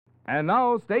And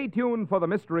now, stay tuned for the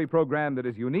mystery program that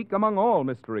is unique among all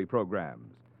mystery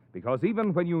programs. Because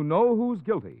even when you know who's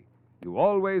guilty, you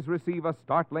always receive a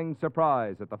startling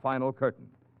surprise at the final curtain.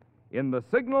 In the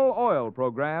Signal Oil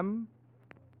program,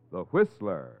 The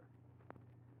Whistler.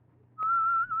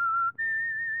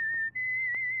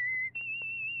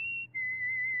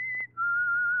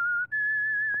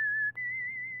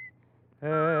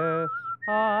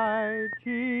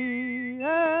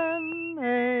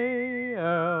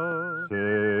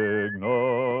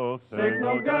 Signal.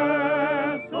 Signal gasoline.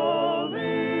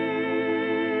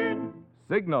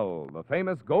 Signal, the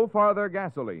famous Go Farther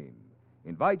gasoline,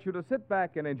 invites you to sit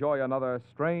back and enjoy another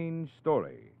strange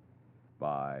story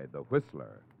by The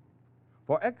Whistler.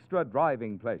 For extra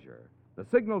driving pleasure, the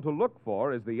signal to look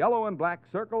for is the yellow and black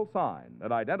circle sign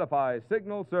that identifies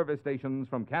Signal service stations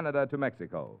from Canada to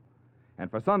Mexico. And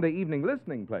for Sunday evening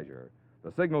listening pleasure,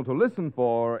 the signal to listen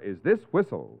for is this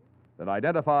whistle that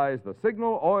identifies the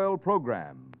Signal Oil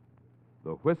program,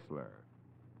 The Whistler.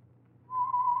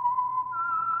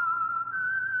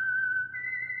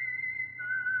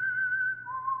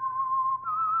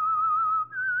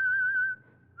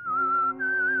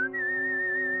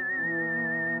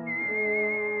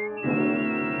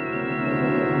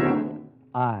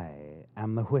 I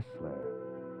am the Whistler,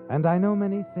 and I know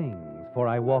many things, for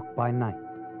I walk by night.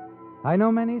 I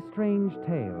know many strange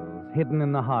tales hidden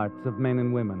in the hearts of men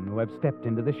and women who have stepped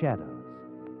into the shadows.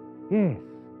 Yes,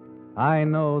 I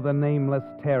know the nameless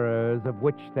terrors of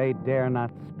which they dare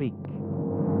not speak.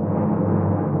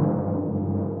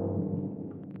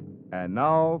 And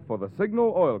now for the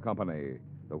Signal Oil Company,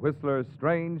 The Whistler's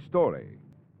strange story,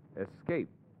 Escape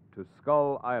to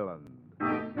Skull Island.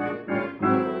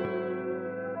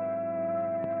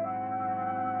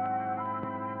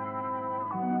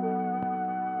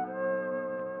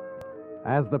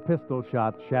 As the pistol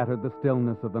shot shattered the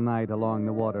stillness of the night along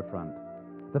the waterfront,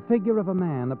 the figure of a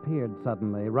man appeared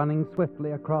suddenly, running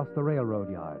swiftly across the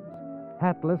railroad yards.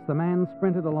 Hatless, the man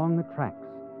sprinted along the tracks,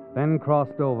 then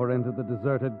crossed over into the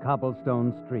deserted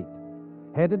cobblestone street,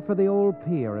 headed for the old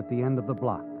pier at the end of the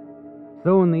block.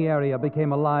 Soon the area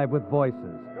became alive with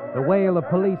voices, the wail of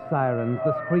police sirens,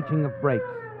 the screeching of brakes.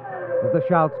 As the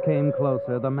shouts came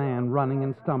closer, the man, running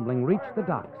and stumbling, reached the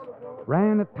docks,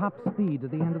 ran at top speed to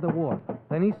the end of the wharf.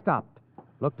 Then he stopped,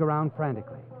 looked around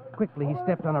frantically. Quickly, he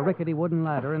stepped on a rickety wooden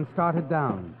ladder and started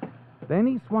down. Then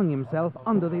he swung himself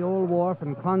under the old wharf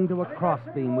and clung to a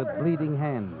crossbeam with bleeding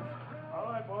hands. All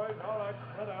right, boys, all right.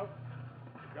 Spread out.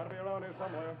 You've got to be around here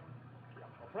somewhere.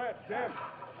 Oh, Fred, Jim,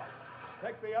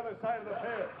 take the other side of the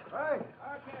pier. Hey.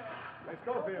 Okay. Hey,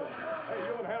 Schofield. Hey,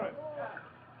 you and Harris.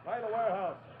 Try the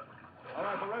warehouse. All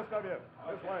right, the rest of you,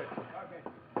 this way. Okay.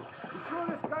 You sure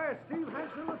this guy is Steve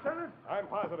Henson, Lieutenant? I'm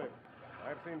positive.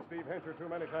 I've seen Steve Hencher too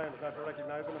many times not to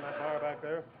recognize him in that bar back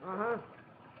there. Uh-huh.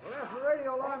 Well, after the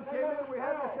radio alarm came in, we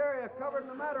had this area covered in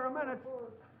a matter of minutes.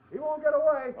 He won't get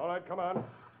away. All right, come on.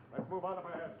 Let's move on up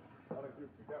ahead.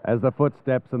 As the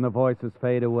footsteps and the voices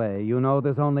fade away, you know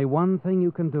there's only one thing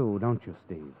you can do, don't you,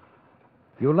 Steve?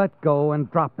 You let go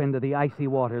and drop into the icy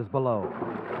waters below.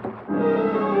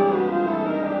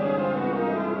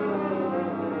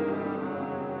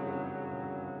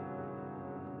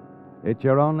 It's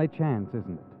your only chance,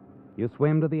 isn't it? You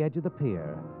swim to the edge of the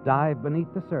pier, dive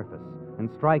beneath the surface, and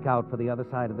strike out for the other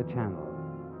side of the channel.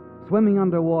 Swimming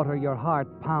underwater, your heart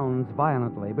pounds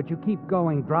violently, but you keep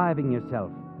going, driving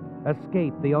yourself.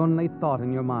 Escape, the only thought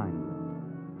in your mind.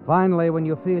 Finally, when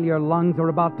you feel your lungs are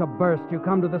about to burst, you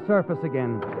come to the surface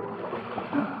again.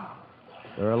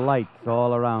 There are lights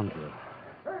all around you.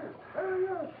 Hey, there he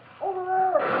is! Over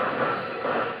there!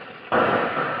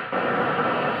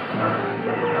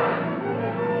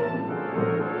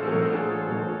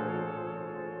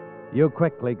 You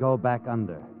quickly go back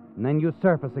under, and then you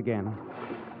surface again.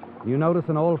 You notice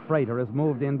an old freighter has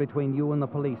moved in between you and the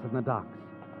police in the docks.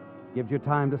 Gives you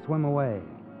time to swim away.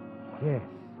 Yes,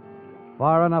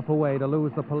 far enough away to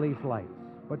lose the police lights.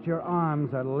 But your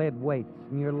arms are lead weights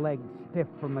and your legs stiff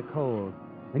from the cold,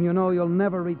 and you know you'll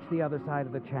never reach the other side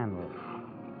of the channel.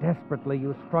 Desperately,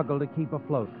 you struggle to keep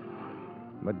afloat.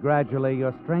 But gradually,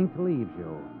 your strength leaves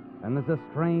you, and there's a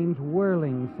strange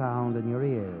whirling sound in your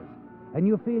ears, and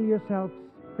you feel yourself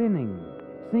spinning,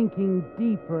 sinking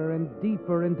deeper and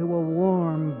deeper into a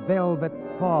warm, velvet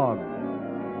fog.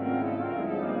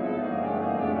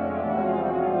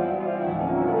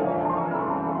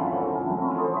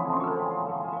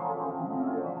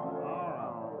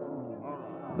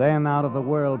 Then out of the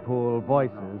whirlpool,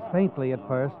 voices, faintly at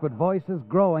first, but voices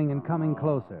growing and coming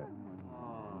closer.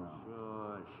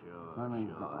 Sure.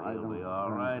 You'll be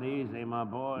all right. Easy, my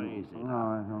boy, easy. No,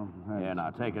 I don't. Here, now,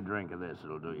 take a drink of this.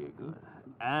 It'll do you good.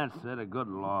 That's it, a good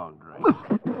long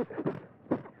drink.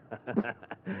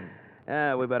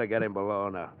 Yeah, we better get him below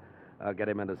now. I'll get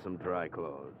him into some dry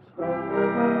clothes.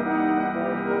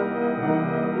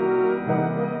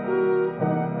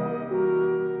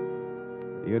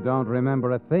 You don't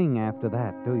remember a thing after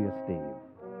that, do you, Steve?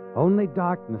 Only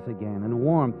darkness again and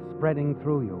warmth spreading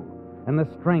through you, and the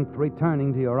strength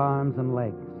returning to your arms and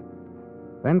legs.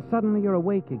 Then suddenly you're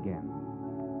awake again.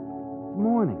 It's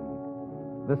morning.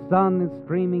 The sun is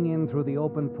streaming in through the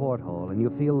open porthole, and you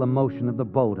feel the motion of the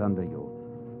boat under you.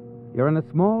 You're in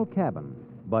a small cabin,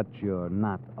 but you're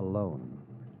not alone.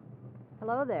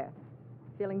 Hello there.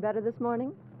 Feeling better this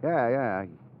morning? Yeah,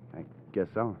 I guess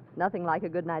so. Nothing like a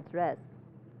good night's rest.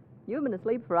 You've been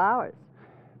asleep for hours.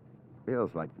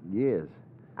 Feels like years.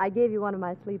 I gave you one of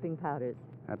my sleeping powders.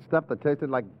 That stuff that tasted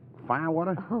like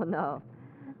firewater? Oh, no.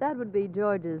 That would be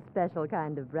George's special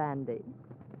kind of brandy.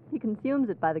 He consumes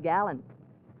it by the gallon.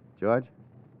 George?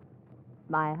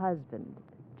 My husband,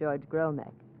 George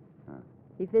Gromek. Huh.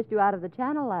 He fished you out of the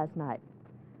channel last night.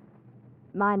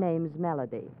 My name's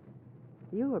Melody.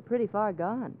 You were pretty far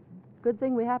gone. Good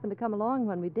thing we happened to come along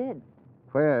when we did.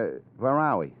 Where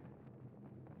are we?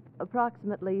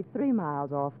 Approximately 3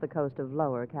 miles off the coast of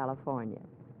Lower California.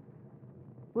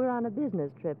 We're on a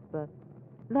business trip.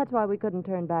 That's why we couldn't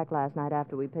turn back last night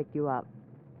after we picked you up.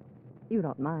 You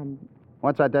don't mind.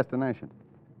 What's our destination?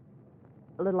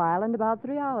 A little island about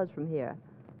 3 hours from here.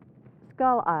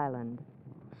 Skull Island.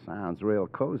 Sounds real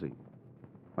cozy.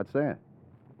 What's there?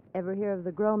 Ever hear of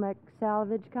the Gromek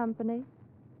Salvage Company?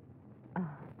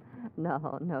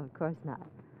 No, of course not.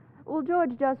 Well,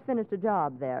 George just finished a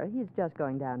job there. He's just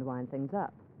going down to wind things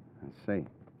up. I see.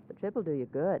 The trip will do you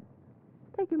good.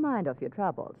 Take your mind off your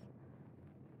troubles.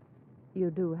 You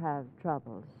do have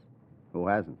troubles. Who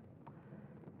hasn't?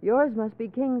 Yours must be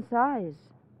king size.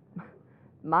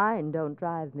 Mine don't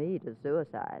drive me to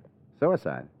suicide.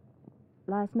 Suicide?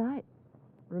 Last night,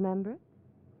 remember?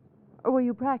 Or were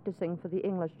you practicing for the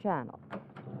English Channel?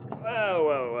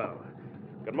 Well.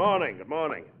 Good morning.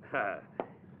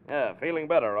 Yeah, feeling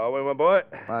better, are we, my boy?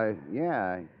 Why,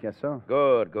 yeah, I guess so.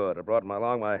 Good. I brought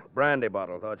along my brandy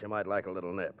bottle. Thought you might like a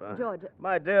little nip, huh? George.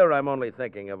 My dear, I'm only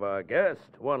thinking of our guest.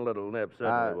 One little nip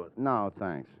certainly would. No,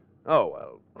 thanks. Oh,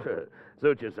 well,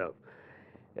 suit yourself.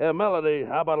 Melody,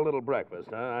 how about a little breakfast,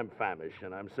 huh? I'm famished,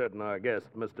 and I'm certain our guest,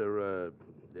 Mr.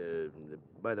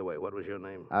 By the way, what was your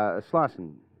name?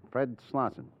 Slauson. Fred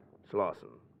Slauson.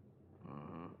 Slauson.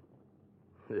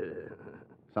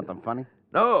 Something funny?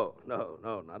 No,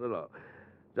 not at all.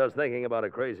 Just thinking about a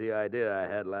crazy idea I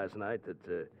had last night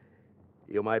that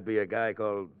you might be a guy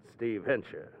called Steve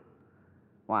Hincher.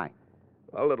 Why?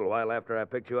 A little while after I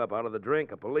picked you up out of the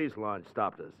drink, a police launch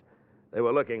stopped us. They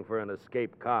were looking for an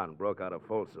escaped con, broke out of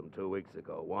Folsom 2 weeks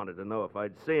ago. Wanted to know if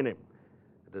I'd seen him.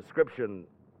 The description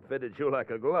fitted you like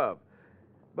a glove.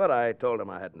 But I told him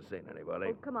I hadn't seen anybody.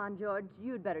 Oh, come on, George.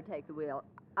 You'd better take the wheel.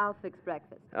 I'll fix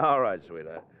breakfast. All right,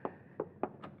 sweetheart.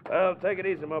 Well, take it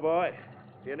easy, my boy.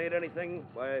 If you need anything,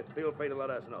 why, feel free to let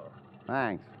us know.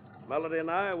 Thanks. Melody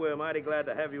and I, we're mighty glad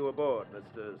to have you aboard,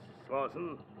 Mr.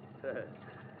 Slauson.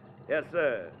 Yes,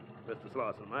 sir, Mr.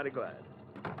 Slauson, mighty glad.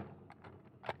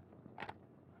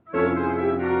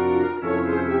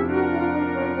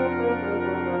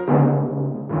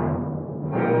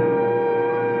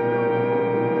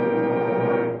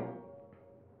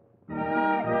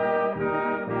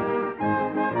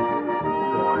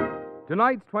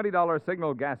 Tonight's $20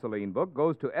 Signal gasoline book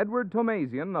goes to Edward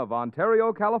Tomazian of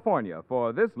Ontario, California,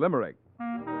 for this limerick.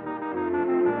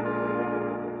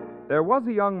 There was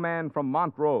a young man from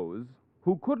Montrose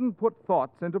who couldn't put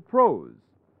thoughts into prose.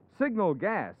 Signal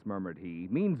gas, murmured he,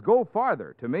 means go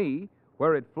farther to me.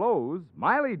 Where it flows,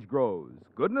 mileage grows,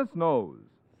 goodness knows.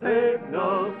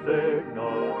 Signal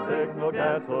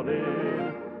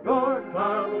gasoline. Your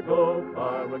car will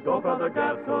go farther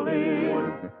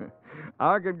gasoline.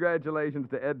 Our congratulations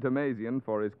to Ed Tomazian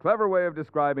for his clever way of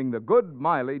describing the good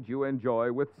mileage you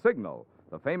enjoy with Signal,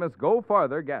 the famous Go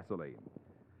Farther gasoline.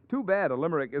 Too bad a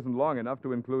limerick isn't long enough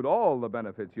to include all the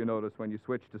benefits you notice when you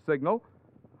switch to Signal.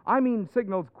 I mean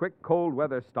Signal's quick cold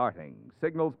weather starting,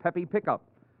 Signal's peppy pickup,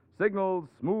 Signal's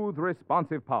smooth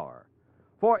responsive power.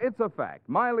 For it's a fact,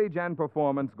 mileage and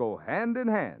performance go hand in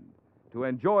hand. To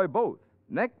enjoy both,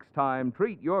 next time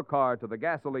treat your car to the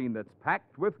gasoline that's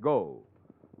packed with go.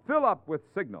 Fill up with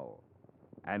Signal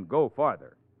and go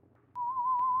farther.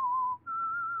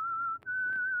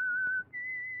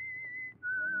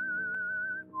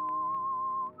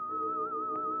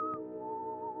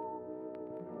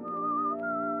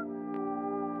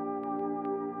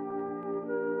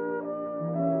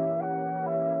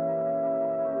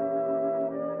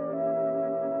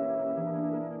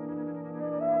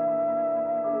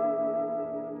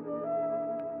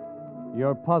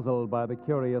 You're puzzled by the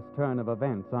curious turn of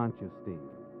events, aren't you, Steve?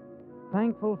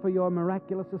 Thankful for your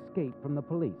miraculous escape from the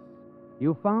police,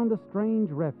 you found a strange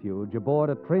refuge aboard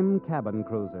a trim cabin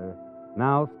cruiser,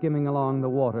 now skimming along the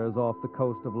waters off the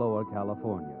coast of Lower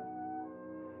California.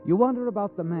 You wonder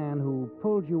about the man who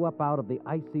pulled you up out of the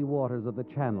icy waters of the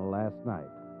Channel last night,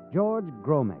 George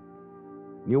Gromek.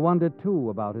 You wonder, too,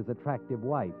 about his attractive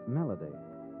wife, Melody.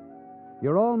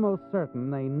 You're almost certain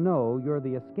they know you're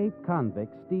the escaped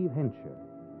convict, Steve Hensher.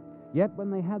 Yet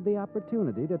when they had the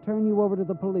opportunity to turn you over to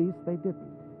the police, they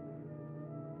didn't.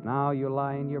 Now you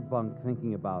lie in your bunk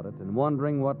thinking about it and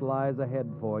wondering what lies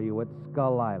ahead for you at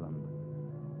Skull Island.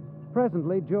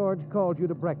 Presently, George called you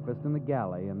to breakfast in the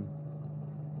galley, and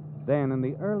then in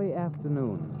the early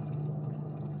afternoon...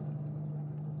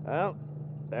 Well,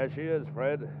 there she is,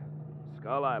 Fred.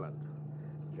 Skull Island.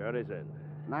 Journey's end.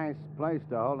 Nice place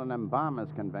to hold an embalmers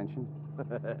convention.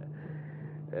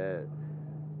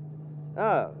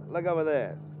 Oh, look over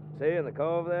there. See, in the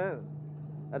cove there?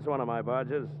 That's one of my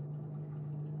barges.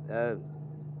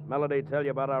 Melody tell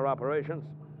you about our operations?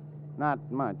 Not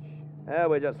much. Yeah,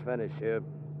 we just finished here.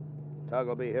 Tug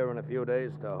will be here in a few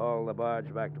days to haul the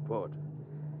barge back to port.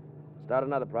 Start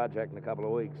another project in a couple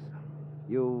of weeks.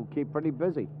 You keep pretty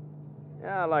busy.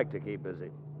 Yeah, I like to keep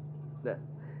busy.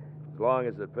 As long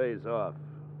as it pays off.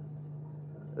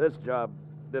 This job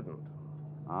didn't.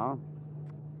 Oh?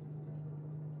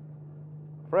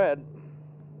 Fred,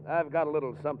 I've got a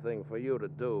little something for you to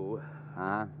do.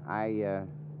 I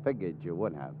figured you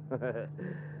would have.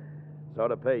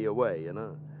 Sort of pay your way, you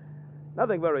know.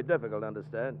 Nothing very difficult,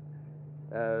 understand.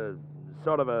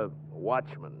 Sort of a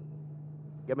watchman.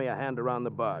 Give me a hand around the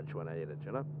barge when I need it,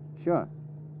 you know? Sure.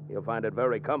 You'll find it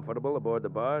very comfortable aboard the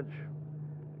barge.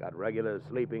 Got regular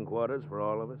sleeping quarters for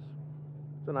all of us.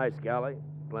 It's a nice galley,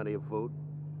 plenty of food.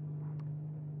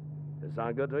 Does it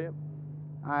sound good to you?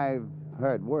 I've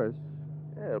heard worse.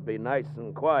 Yeah, it'll be nice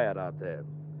and quiet out there.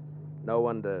 No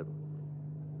one to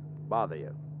bother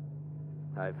you.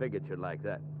 I figured you'd like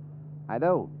that. I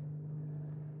do.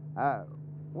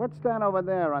 What's that over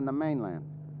there on the mainland?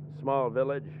 Small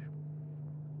village.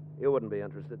 You wouldn't be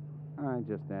interested. I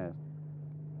just asked.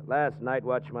 Last night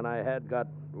watchman I had got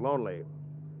lonely.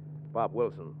 Pop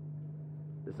Wilson.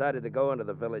 Decided to go into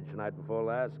the village night before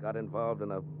last. Got involved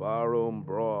in a barroom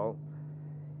brawl.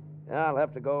 Yeah, I'll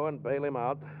have to go and bail him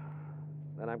out.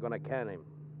 Then I'm going to can him.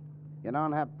 You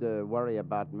don't have to worry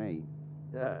about me.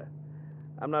 Yeah.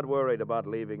 I'm not worried about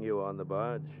leaving you on the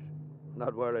barge.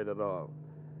 Not worried at all.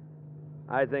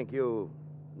 I think you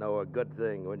know a good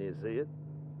thing when you see it.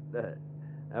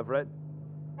 Huh, Fred?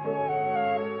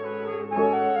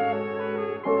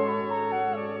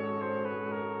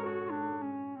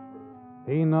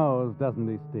 He knows, doesn't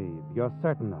he, Steve? You're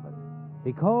certain of it.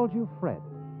 He called you Fred,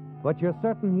 but you're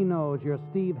certain he knows you're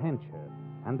Steve Hensher,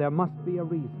 and there must be a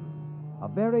reason. A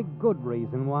very good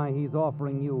reason why he's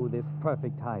offering you this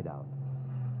perfect hideout.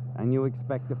 And you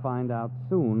expect to find out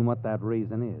soon what that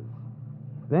reason is.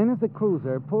 Then, as the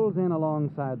cruiser pulls in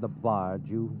alongside the barge,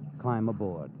 you climb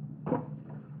aboard.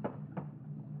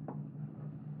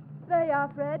 There you are,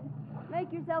 Fred.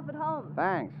 Make yourself at home.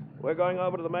 Thanks. We're going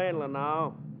over to the mainland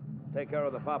now. Take care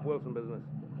of the Pop Wilson business.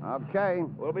 Okay.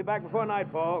 We'll be back before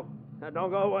nightfall. Now,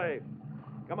 don't go away.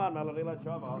 Come on, Melody, let's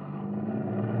shove off.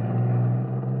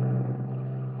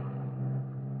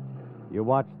 You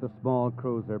watch the small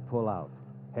cruiser pull out,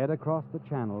 head across the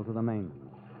channel to the mainland.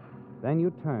 Then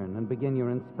you turn and begin your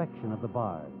inspection of the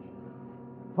barge.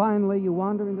 Finally, you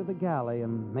wander into the galley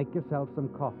and make yourself some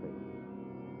coffee.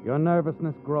 Your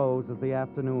nervousness grows as the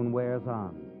afternoon wears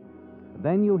on.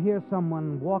 Then you hear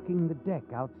someone walking the deck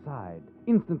outside.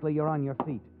 Instantly, you're on your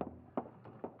feet.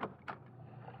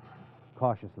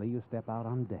 Cautiously, you step out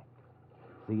on deck.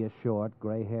 See a short,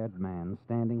 gray-haired man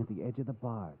standing at the edge of the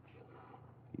barge.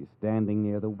 He's standing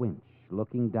near the winch,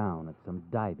 looking down at some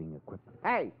diving equipment.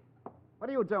 Hey! What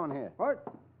are you doing here? What?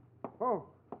 Oh,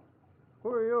 who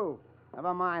are you?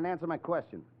 Never mind. Answer my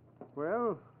question.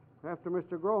 Well, after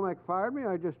Mr. Gromek fired me,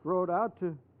 I just rode out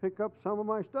to pick up some of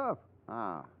my stuff.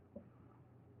 Ah.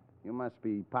 You must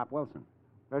be Pop Wilson.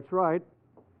 That's right.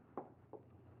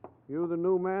 You the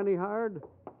new man he hired?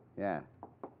 Yeah.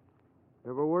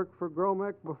 Ever worked for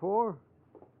Gromek before?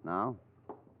 No?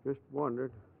 Just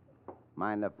wondered.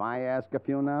 Mind if I ask a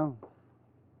few now?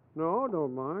 No,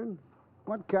 don't mind.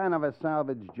 What kind of a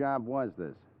salvage job was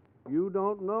this? You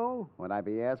don't know? Would I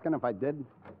be asking if I did?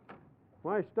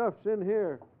 My stuff's in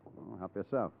here. Oh, help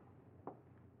yourself.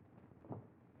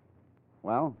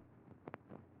 Well,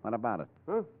 what about it?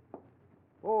 Huh?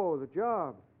 Oh, the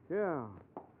job. Yeah.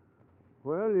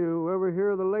 Well, you ever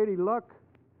hear of the Lady Luck?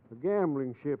 A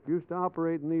gambling ship used to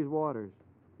operate in these waters.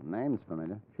 Name's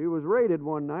familiar. She was raided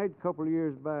one night a couple of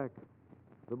years back.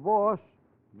 The boss,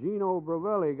 Gino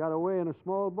Bravelli, got away in a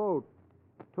small boat.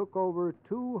 Took over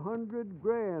 200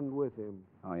 grand with him.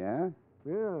 Oh, yeah?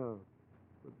 Yeah.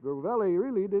 But Bravelli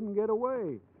really didn't get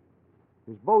away.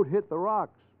 His boat hit the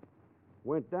rocks,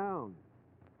 went down.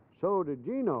 So did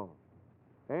Gino.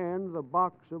 And the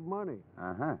box of money.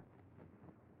 Uh-huh.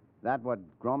 That what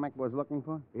Gromek was looking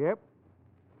for? Yep.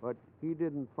 But he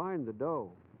didn't find the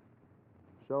dough.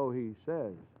 So he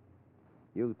says.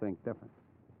 You think different.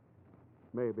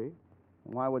 Maybe.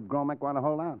 Why would Gromek want to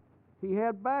hold out? He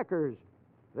had backers.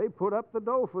 They put up the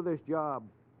dough for this job.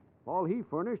 All he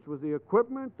furnished was the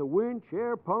equipment, the winch,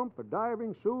 air pump, a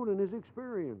diving suit, and his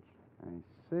experience. I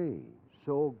see.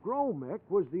 So Gromek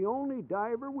was the only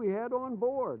diver we had on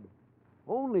board.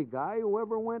 Only guy who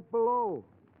ever went below.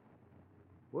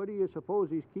 What do you suppose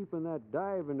he's keeping that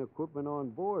diving equipment on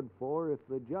board for if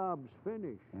the job's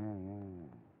finished? Yeah.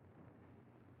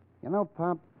 You know,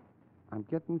 Pop, I'm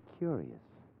getting curious.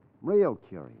 Real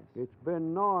curious. It's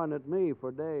been gnawing at me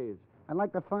for days. I'd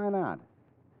like to find out.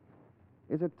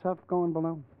 Is it tough going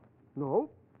below? No.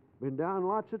 Been down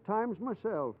lots of times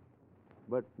myself.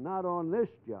 But not on this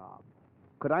job.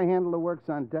 Could I handle the works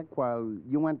on deck while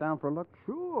you went down for a look?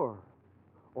 Sure.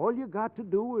 All you got to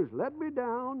do is let me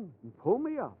down and pull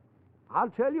me up. I'll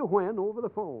tell you when over the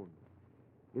phone.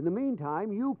 In the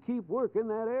meantime, you keep working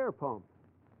that air pump.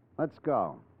 Let's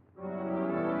go.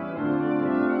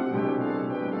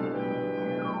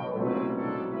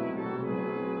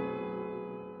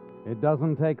 It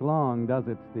doesn't take long, does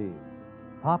it, Steve?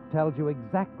 Pop tells you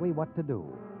exactly what to do.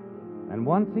 And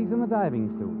once he's in the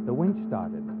diving suit, the winch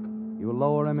started. You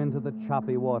lower him into the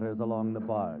choppy waters along the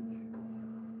barge.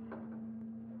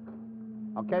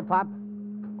 Okay, Pop?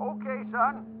 Okay,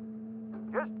 son.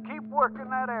 Just keep working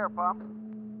that air pump.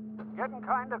 Getting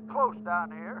kind of close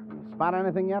down here. You spot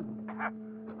anything yet?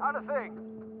 Not a thing.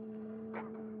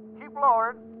 Keep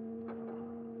lowering.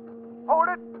 Hold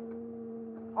it.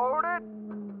 Hold it.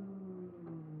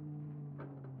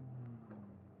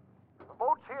 The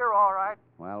boat's here, all right.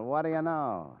 Well, what do you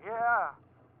know? Yeah.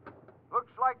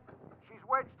 Looks like she's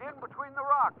wedged in between the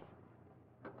rocks.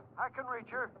 I can reach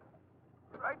her.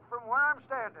 Right from where I'm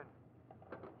standing.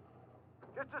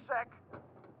 Just a sec.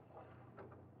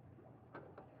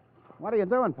 What are you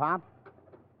doing, Pop?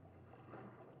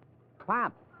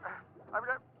 Pop! I'm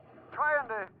trying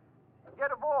to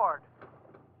get aboard.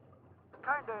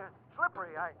 Kind of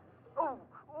slippery. Ooh.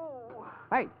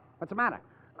 Hey, what's the matter?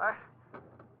 I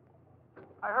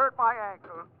hurt my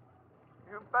ankle.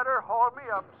 You better haul me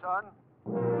up, son.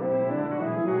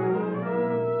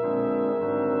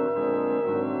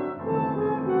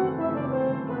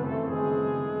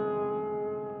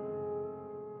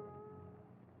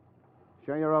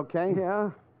 Sure you're okay?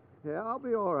 Yeah, I'll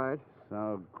be all right.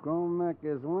 So Gromek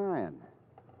is lying.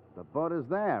 The boat is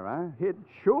there, huh? It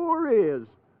sure is.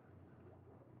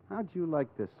 How'd you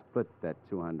like to split that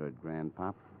 200 grand,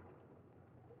 Pop?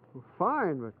 Well,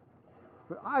 fine, but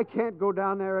I can't go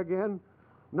down there again.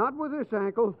 Not with this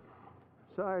ankle.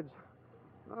 Besides,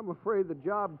 I'm afraid the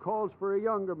job calls for a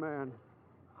younger man.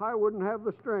 I wouldn't have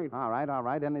the strength. All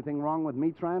right. Anything wrong with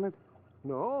me trying it?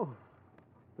 No,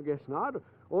 I guess not.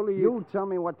 Only You tell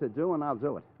me what to do, and I'll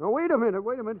do it. Now, wait a minute.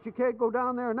 You can't go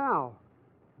down there now.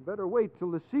 Better wait till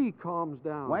the sea calms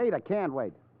down. Wait, I can't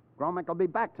wait. Gromek will be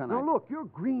back tonight. Now, look, you're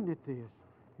green at this.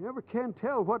 You never can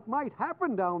tell what might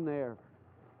happen down there.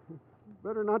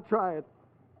 Better not try it.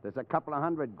 There's a couple of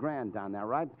 $100 grand down there,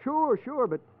 right? Sure,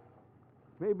 but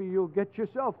maybe you'll get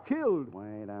yourself killed.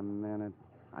 Wait a minute.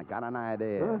 I got an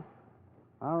idea.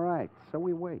 Huh? All right, so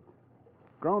we wait.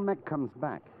 Gromek comes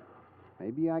back.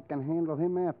 Maybe I can handle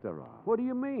him after all. What do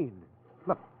you mean?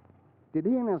 Look, did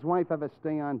he and his wife ever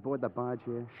stay on board the barge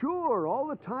here? Sure, all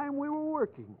the time we were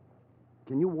working.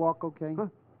 Can you walk okay? Huh?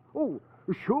 Oh,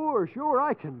 sure,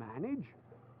 I can manage.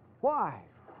 Why?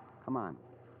 Come on.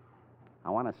 I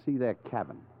want to see their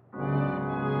cabin.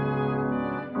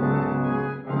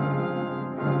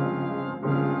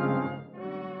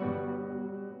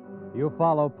 You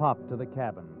follow Pop to the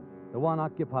cabin, the one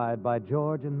occupied by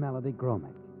George and Melody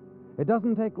Gromek. It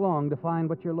doesn't take long to find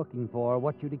what you're looking for,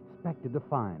 what you'd expected to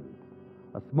find.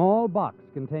 A small box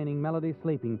containing Melody's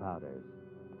sleeping powders.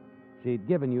 She'd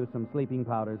given you some sleeping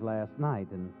powders last night,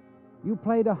 and you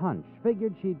played a hunch,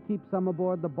 figured she'd keep some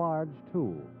aboard the barge,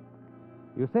 too.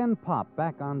 You send Pop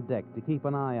back on deck to keep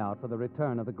an eye out for the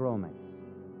return of the Gromeks.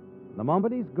 The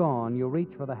moment he's gone, you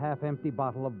reach for the half-empty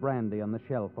bottle of brandy on the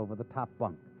shelf over the top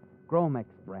bunk.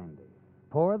 Gromek's brandy.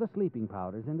 Pour the sleeping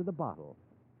powders into the bottle.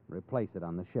 Replace it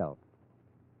on the shelf.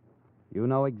 You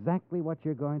know exactly what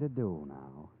you're going to do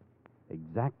now.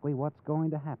 Exactly what's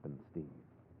going to happen, Steve.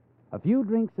 A few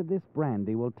drinks of this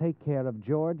brandy will take care of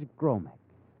George Gromek.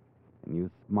 And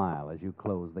you smile as you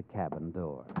close the cabin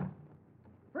door.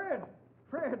 Fred!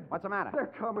 What's the matter?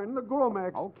 They're coming, the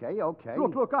Gromaks. Okay.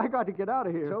 Look, I got to get out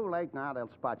of here. Too late now. They'll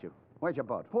spot you. Where's your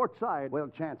boat? Port side. We'll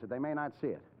chance it. They may not see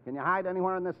it. Can you hide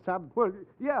anywhere in this tub? Well,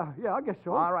 yeah, I guess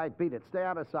so. All right, beat it. Stay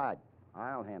out of sight.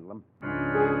 I'll handle them.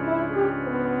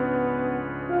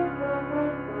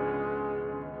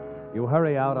 You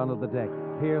hurry out onto the deck,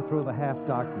 peer through the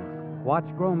half-darkness, watch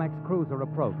Gromek's cruiser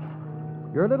approach.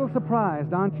 You're a little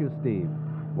surprised, aren't you, Steve,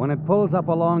 when it pulls up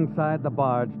alongside the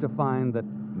barge to find that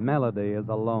Melody is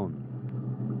alone.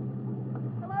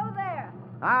 Hello there.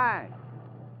 Hi.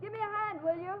 Give me a hand,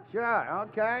 will you? Sure,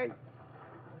 okay.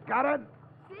 Got it?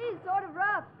 Sea's sort of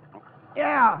rough.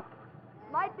 Yeah.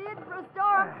 Might be in for a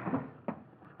storm.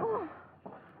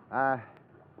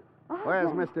 Where's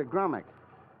Mr. Gromek?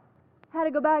 Had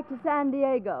to go back to San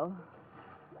Diego.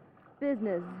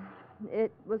 Business.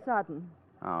 It was sudden.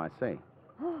 Oh, I see.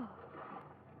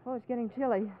 Oh, it's getting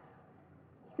chilly.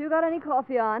 You got any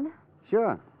coffee on?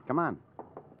 Sure. Come on.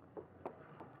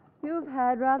 You've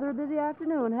had rather a busy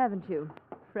afternoon, haven't you,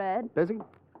 Fred? Busy?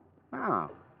 Oh.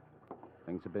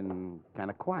 Things have been kind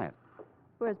of quiet.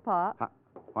 Where's Pop?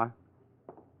 What?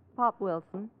 Pop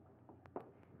Wilson.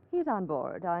 He's on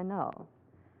board, I know.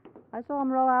 I saw him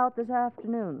row out this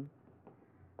afternoon.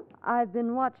 I've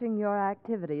been watching your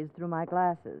activities through my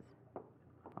glasses.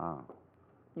 Oh.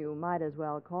 You might as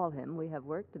well call him. We have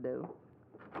work to do.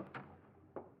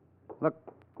 Look,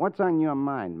 what's on your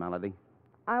mind, Melody?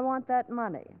 I want that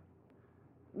money.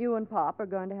 You and Pop are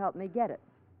going to help me get it.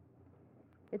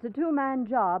 It's a two-man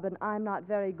job, and I'm not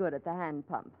very good at the hand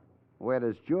pump. Where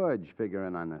does George figure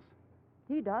in on this?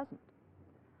 He doesn't.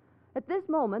 At this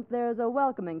moment, there's a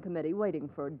welcoming committee waiting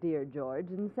for dear George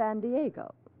in San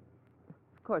Diego.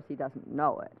 Of course, he doesn't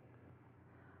know it.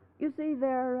 You see,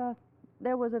 there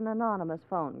was an anonymous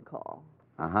phone call.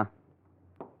 Uh-huh.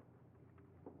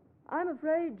 I'm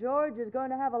afraid George is going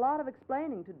to have a lot of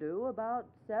explaining to do about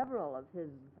several of his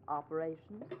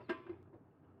operations.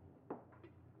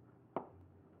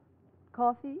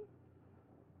 Coffee?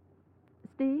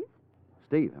 Steve?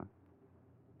 Steve, huh?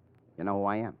 You know who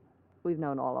I am? We've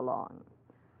known all along.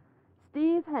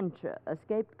 Steve Henshaw,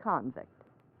 escaped convict.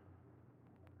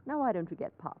 Now, why don't you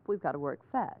get Pop? We've got to work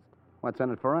fast. What's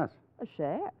in it for us? A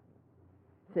share.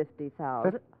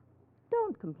 50,000.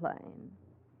 Don't complain.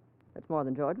 That's more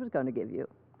than George was going to give you.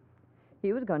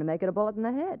 He was going to make it a bullet in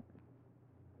the head.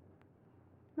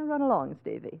 Now run along,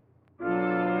 Stevie.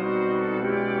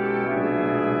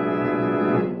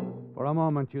 For a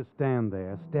moment, you stand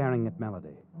there, staring at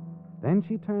Melody. Then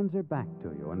she turns her back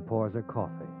to you and pours her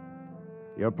coffee.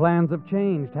 Your plans have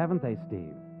changed, haven't they,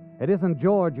 Steve? It isn't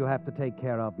George you have to take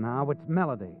care of now, it's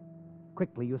Melody.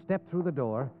 Quickly, you step through the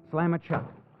door, slam it shut,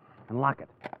 and lock it.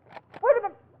 Wait a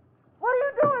minute. What are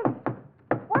you doing?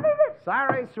 What is it?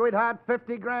 Sorry, sweetheart.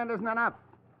 50 grand isn't enough.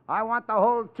 I want the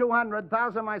whole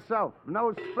 200,000 myself.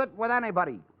 No split with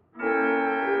anybody.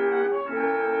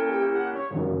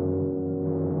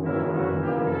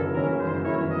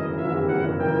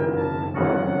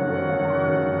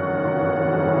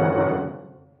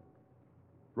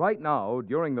 Right now,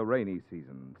 during the rainy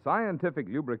season, scientific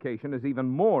lubrication is even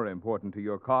more important to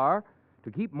your car to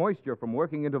keep moisture from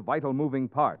working into vital moving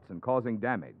parts and causing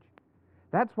damage.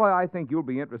 That's why I think you'll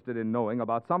be interested in knowing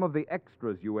about some of the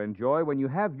extras you enjoy when you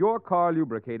have your car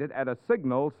lubricated at a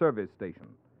Signal service station.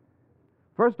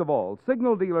 First of all,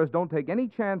 Signal dealers don't take any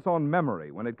chance on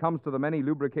memory when it comes to the many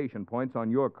lubrication points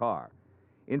on your car.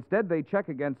 Instead, they check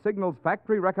against Signal's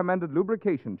factory-recommended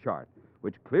lubrication chart,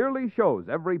 which clearly shows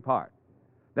every part.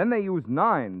 Then they use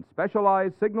 9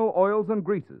 specialized Signal oils and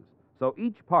greases, so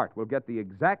each part will get the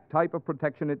exact type of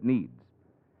protection it needs.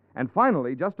 And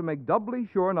finally, just to make doubly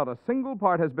sure not a single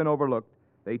part has been overlooked,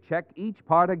 they check each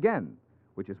part again,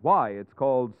 which is why it's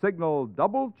called Signal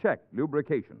Double Check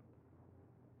Lubrication.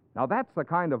 Now, that's the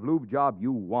kind of lube job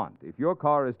you want if your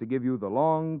car is to give you the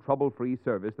long, trouble-free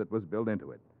service that was built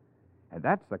into it. And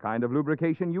that's the kind of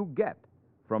lubrication you get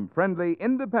from friendly,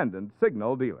 independent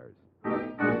Signal dealers.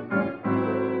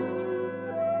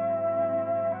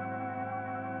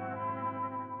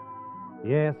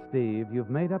 Yes, Steve,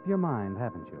 you've made up your mind,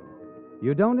 haven't you?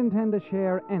 You don't intend to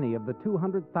share any of the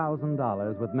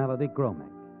 $200,000 with Melody Gromek.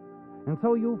 And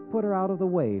so you've put her out of the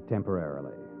way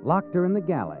temporarily, locked her in the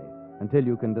galley until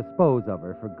you can dispose of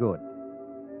her for good.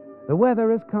 The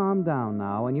weather has calmed down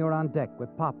now, and you're on deck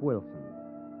with Pop Wilson.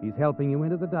 He's helping you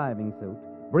into the diving suit,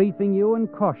 briefing you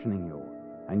and cautioning you,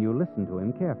 and you listen to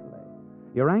him carefully.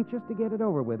 You're anxious to get it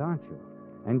over with, aren't you?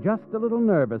 and just a little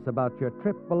nervous about your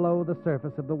trip below the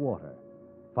surface of the water.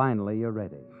 Finally, you're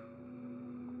ready.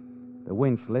 The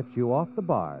winch lifts you off the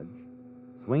barge,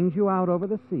 swings you out over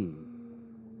the sea,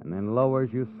 and then lowers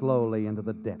you slowly into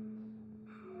the depths.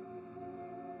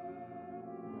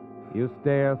 You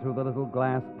stare through the little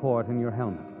glass port in your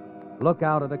helmet, look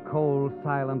out at a cold,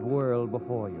 silent world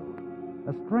before you.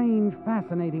 A strange,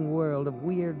 fascinating world of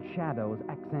weird shadows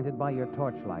accented by your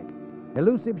torchlight,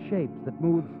 elusive shapes that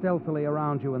move stealthily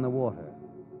around you in the water.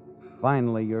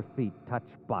 Finally, your feet touch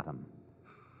bottom.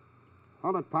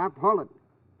 Hold it, Pop, hold it.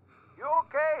 You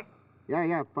okay?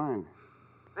 Yeah, fine.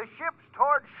 The ship's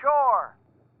toward shore.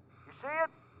 You see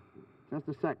it?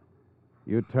 Just a sec.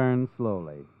 You turn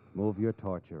slowly, move your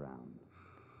torch around.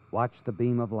 Watch the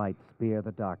beam of light spear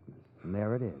the darkness, and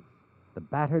there it is, the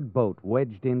battered boat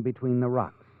wedged in between the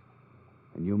rocks.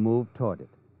 And you move toward it.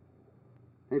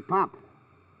 Hey, Pop.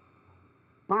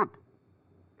 Pop,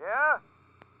 Yeah?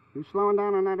 you slowing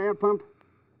down on that air pump?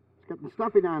 It's getting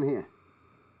stuffy down here.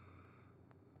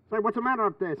 Say, what's the matter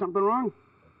up there? Something wrong?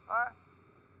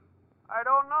 I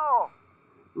don't know.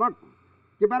 Look,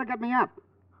 you better get me up.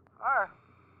 I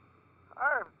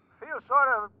feel sort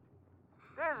of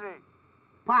dizzy.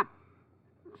 Pop,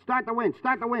 start the winch,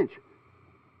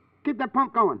 Keep that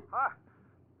pump going.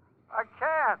 I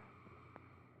can't.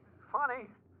 Funny.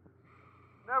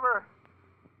 Never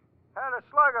had a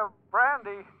slug of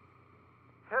brandy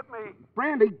hit me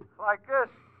Brandy? like this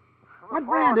What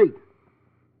before. brandy?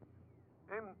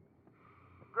 In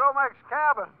Gromek's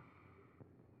cabin.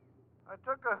 I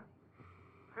took a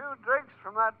few drinks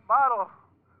from that bottle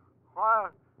while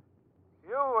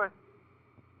you with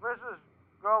Mrs.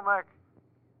 Gromek.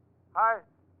 I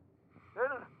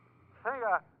didn't think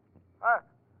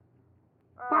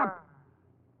Pop!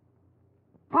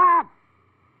 Pop!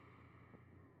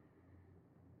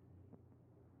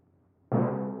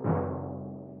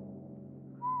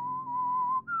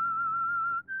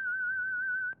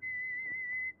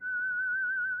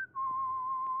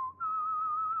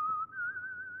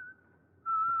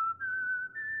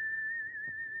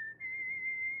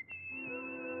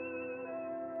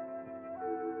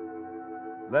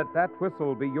 Let that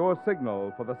whistle be your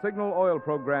signal for the Signal Oil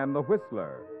program, The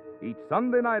Whistler, each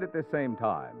Sunday night at this same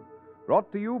time.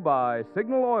 Brought to you by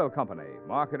Signal Oil Company,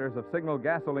 marketers of Signal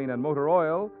gasoline and motor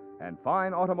oil and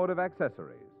fine automotive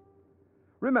accessories.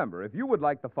 Remember, if you would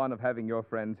like the fun of having your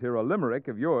friends hear a limerick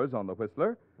of yours on The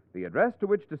Whistler, the address to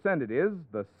which to send it is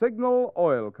the Signal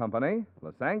Oil Company,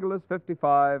 Los Angeles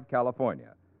 55,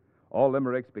 California. All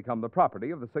limericks become the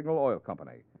property of the Signal Oil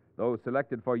Company. Those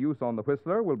selected for use on The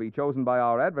Whistler will be chosen by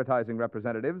our advertising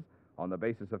representatives on the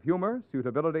basis of humor,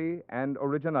 suitability, and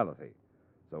originality.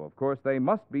 So, of course, they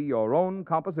must be your own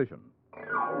composition.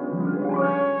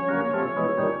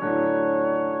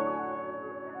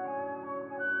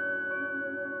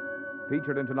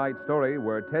 Featured in tonight's story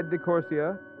were Ted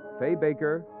DeCorsia, Fay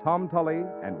Baker, Tom Tully,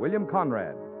 and William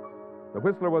Conrad. The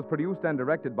Whistler was produced and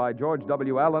directed by George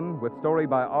W. Allen, with story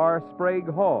by R. Sprague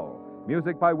Hall,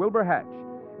 music by Wilbur Hatch,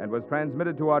 and was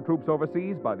transmitted to our troops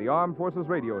overseas by the Armed Forces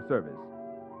Radio Service.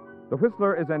 The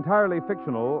Whistler is entirely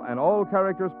fictional, and all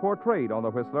characters portrayed on The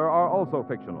Whistler are also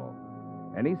fictional.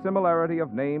 Any similarity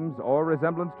of names or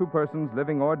resemblance to persons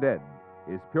living or dead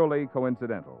is purely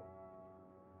coincidental.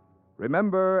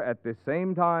 Remember, at this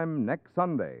same time next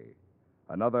Sunday,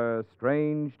 another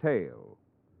strange tale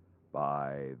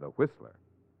by The Whistler.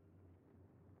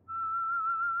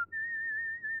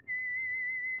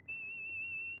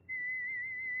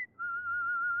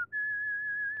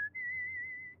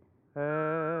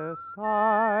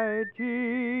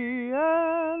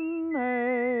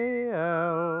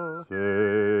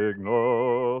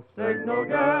 Signal, Signal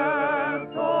Gas.